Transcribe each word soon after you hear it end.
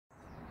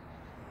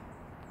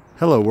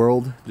Hello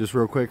world, just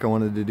real quick I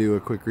wanted to do a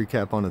quick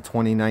recap on a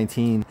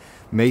 2019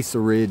 Mesa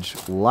Ridge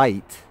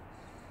Light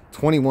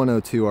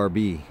 2102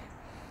 RB.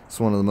 It's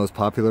one of the most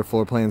popular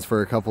floor plans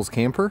for a couple's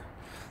camper.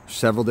 There's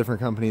several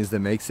different companies that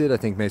makes it. I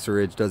think Mesa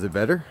Ridge does it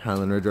better,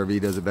 Highland Ridge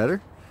RV does it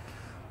better.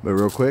 But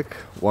real quick,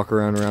 walk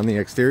around the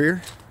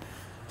exterior.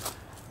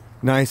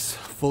 Nice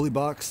fully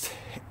boxed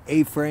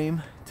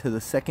A-frame to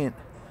the second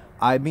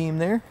I-beam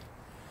there.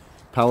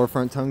 Power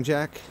front tongue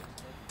jack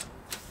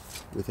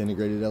with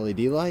integrated LED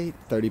light,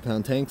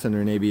 30-pound tanks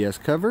under an ABS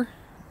cover.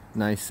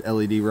 Nice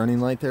LED running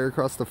light there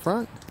across the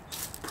front.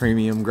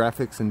 Premium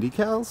graphics and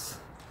decals.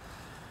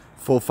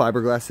 Full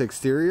fiberglass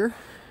exterior.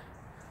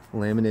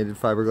 Laminated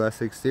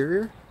fiberglass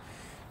exterior.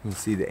 You can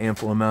see the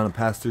ample amount of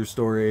pass-through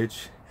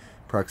storage.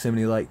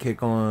 Proximity light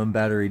kick on,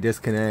 battery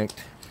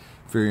disconnect.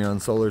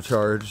 Furrion solar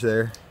charge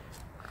there.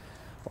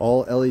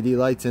 All LED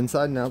lights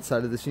inside and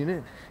outside of this unit.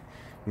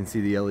 You can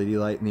see the LED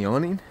light in the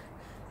awning.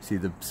 See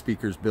the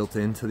speakers built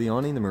into the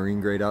awning, the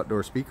marine grade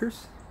outdoor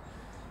speakers.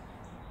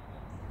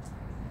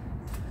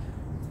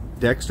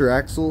 Dexter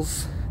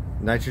axles,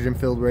 nitrogen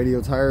filled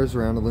radial tires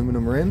around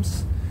aluminum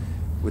rims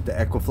with the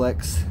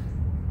Equiflex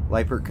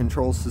Lippert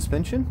control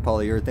suspension,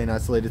 polyurethane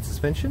isolated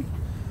suspension.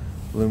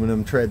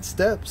 Aluminum tread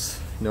steps,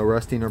 no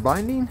rusting or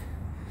binding.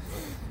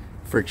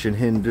 Friction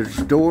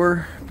hinge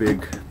door,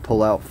 big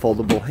pull out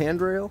foldable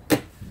handrail.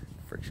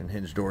 Friction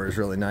hinge door is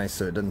really nice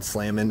so it doesn't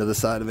slam into the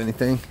side of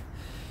anything.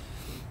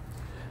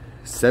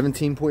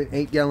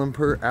 17.8 gallon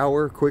per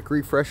hour quick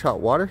refresh hot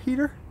water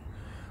heater,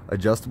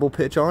 adjustable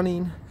pitch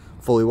awning,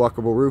 fully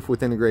walkable roof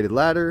with integrated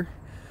ladder,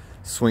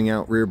 swing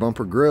out rear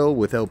bumper grille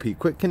with LP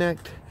quick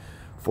connect,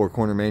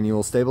 4-corner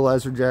manual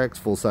stabilizer jacks,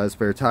 full size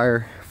spare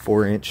tire,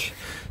 4-inch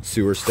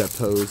sewer step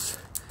hose,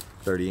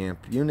 30 amp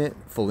unit,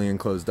 fully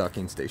enclosed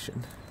docking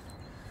station.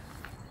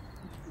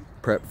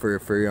 Prep for your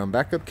Furrion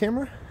backup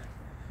camera.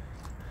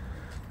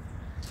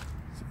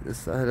 See this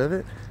side of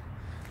it,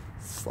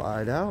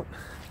 slide out.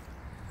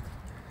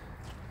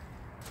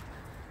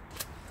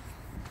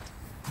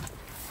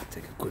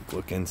 Take a quick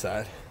look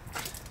inside.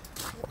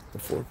 Walk the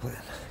floor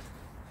plan.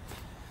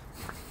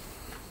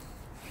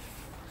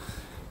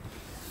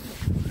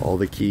 All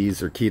the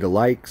keys are keyed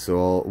alike,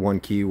 so one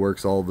key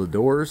works all the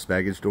doors,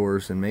 baggage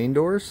doors and main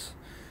doors.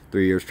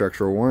 3-year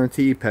structural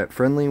warranty, pet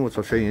friendly, which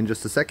I'll show you in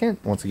just a second.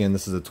 Once again,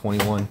 this is a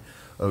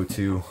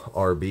 2102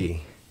 RB.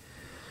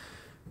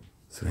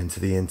 So into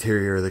the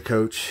interior of the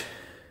coach.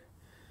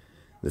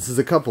 This is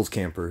a couples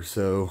camper,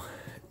 so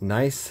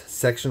nice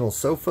sectional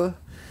sofa,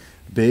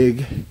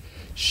 big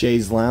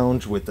chaise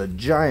lounge with a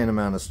giant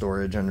amount of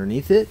storage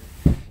underneath it.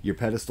 Your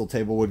pedestal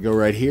table would go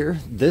right here.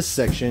 This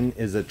section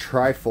is a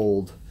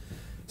tri-fold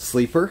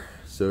sleeper,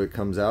 so it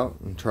comes out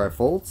and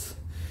tri-folds.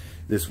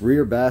 This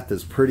rear bath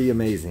is pretty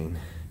amazing.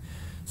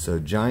 So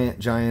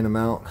giant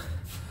amount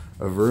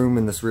of room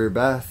in this rear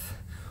bath.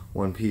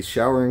 One-piece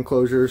shower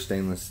enclosure,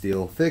 stainless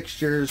steel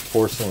fixtures,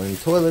 porcelain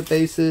toilet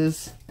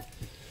bases,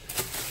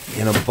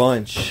 and a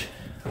bunch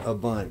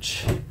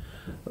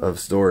of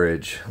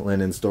storage,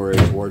 linen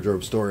storage,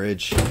 wardrobe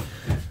storage,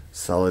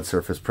 solid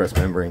surface press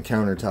membrane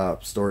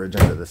countertop, storage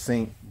under the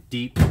sink,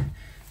 deep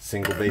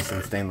single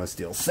basin stainless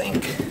steel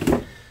sink,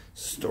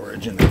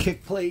 storage in the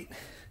kick plate,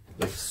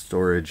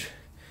 storage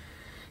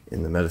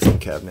in the medicine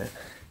cabinet.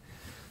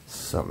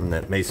 Something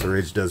that Mesa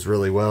Ridge does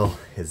really well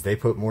is they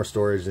put more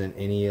storage than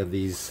any of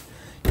these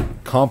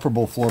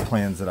comparable floor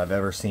plans that I've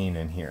ever seen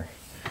in here.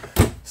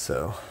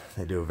 So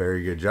they do a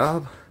very good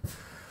job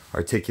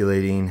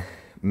articulating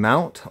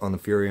mount on the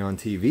Furrion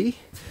TV,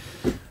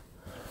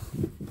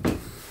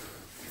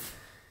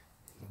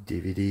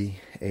 DVD,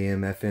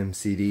 AM, FM,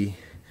 CD,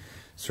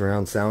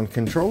 surround sound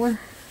controller,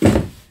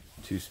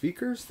 2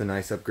 speakers, the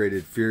nice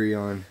upgraded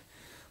Furrion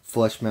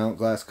flush mount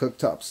glass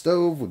cooktop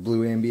stove with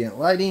blue ambient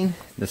lighting.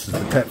 This is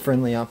the pet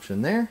friendly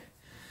option there.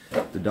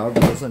 The dog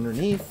wheels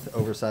underneath,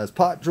 oversized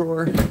pot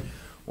drawer,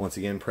 once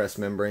again pressed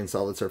membrane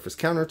solid surface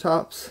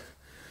countertops,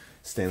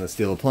 stainless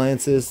steel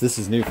appliances. This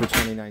is new for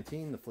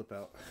 2019, the flip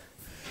out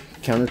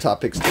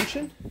countertop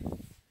extension.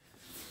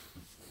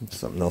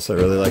 Something else I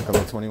really like on the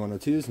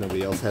 2102s.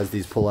 Nobody else has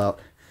these pull out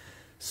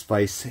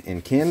spice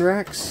and can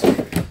racks.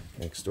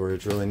 Make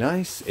storage really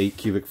nice. 8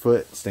 cubic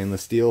foot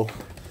stainless steel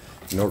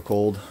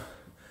Norcold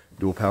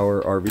dual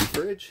power RV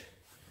fridge.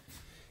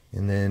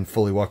 And then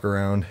fully walk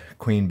around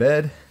queen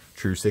bed,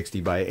 true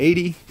 60 by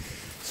 80.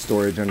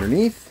 Storage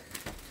underneath.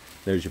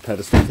 There's your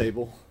pedestal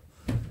table.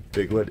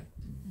 Big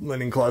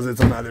linen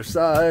closets on either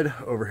side.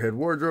 Overhead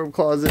wardrobe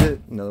closet.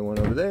 Another one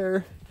over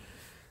there.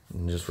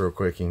 And just real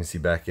quick, you can see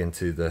back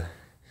into the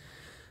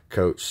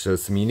coach. So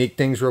some unique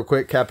things real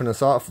quick, capping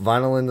us off.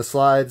 Vinyl in the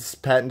slides,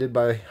 patented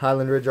by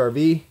Highland Ridge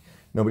RV.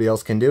 Nobody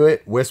else can do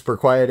it. Whisper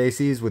quiet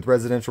ACs with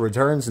residential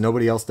returns.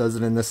 Nobody else does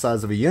it in this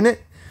size of a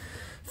unit.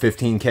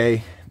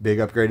 15K, big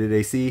upgraded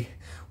AC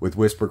with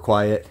whisper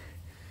quiet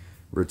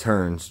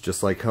returns,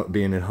 just like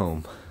being at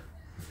home.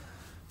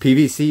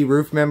 PVC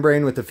roof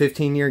membrane with a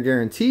 15-year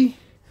guarantee.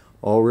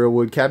 All real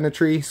wood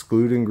cabinetry,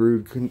 screwed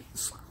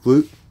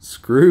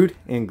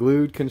and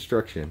glued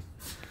construction.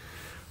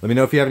 Let me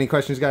know if you have any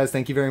questions, guys.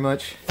 Thank you very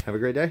much. Have a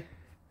great day.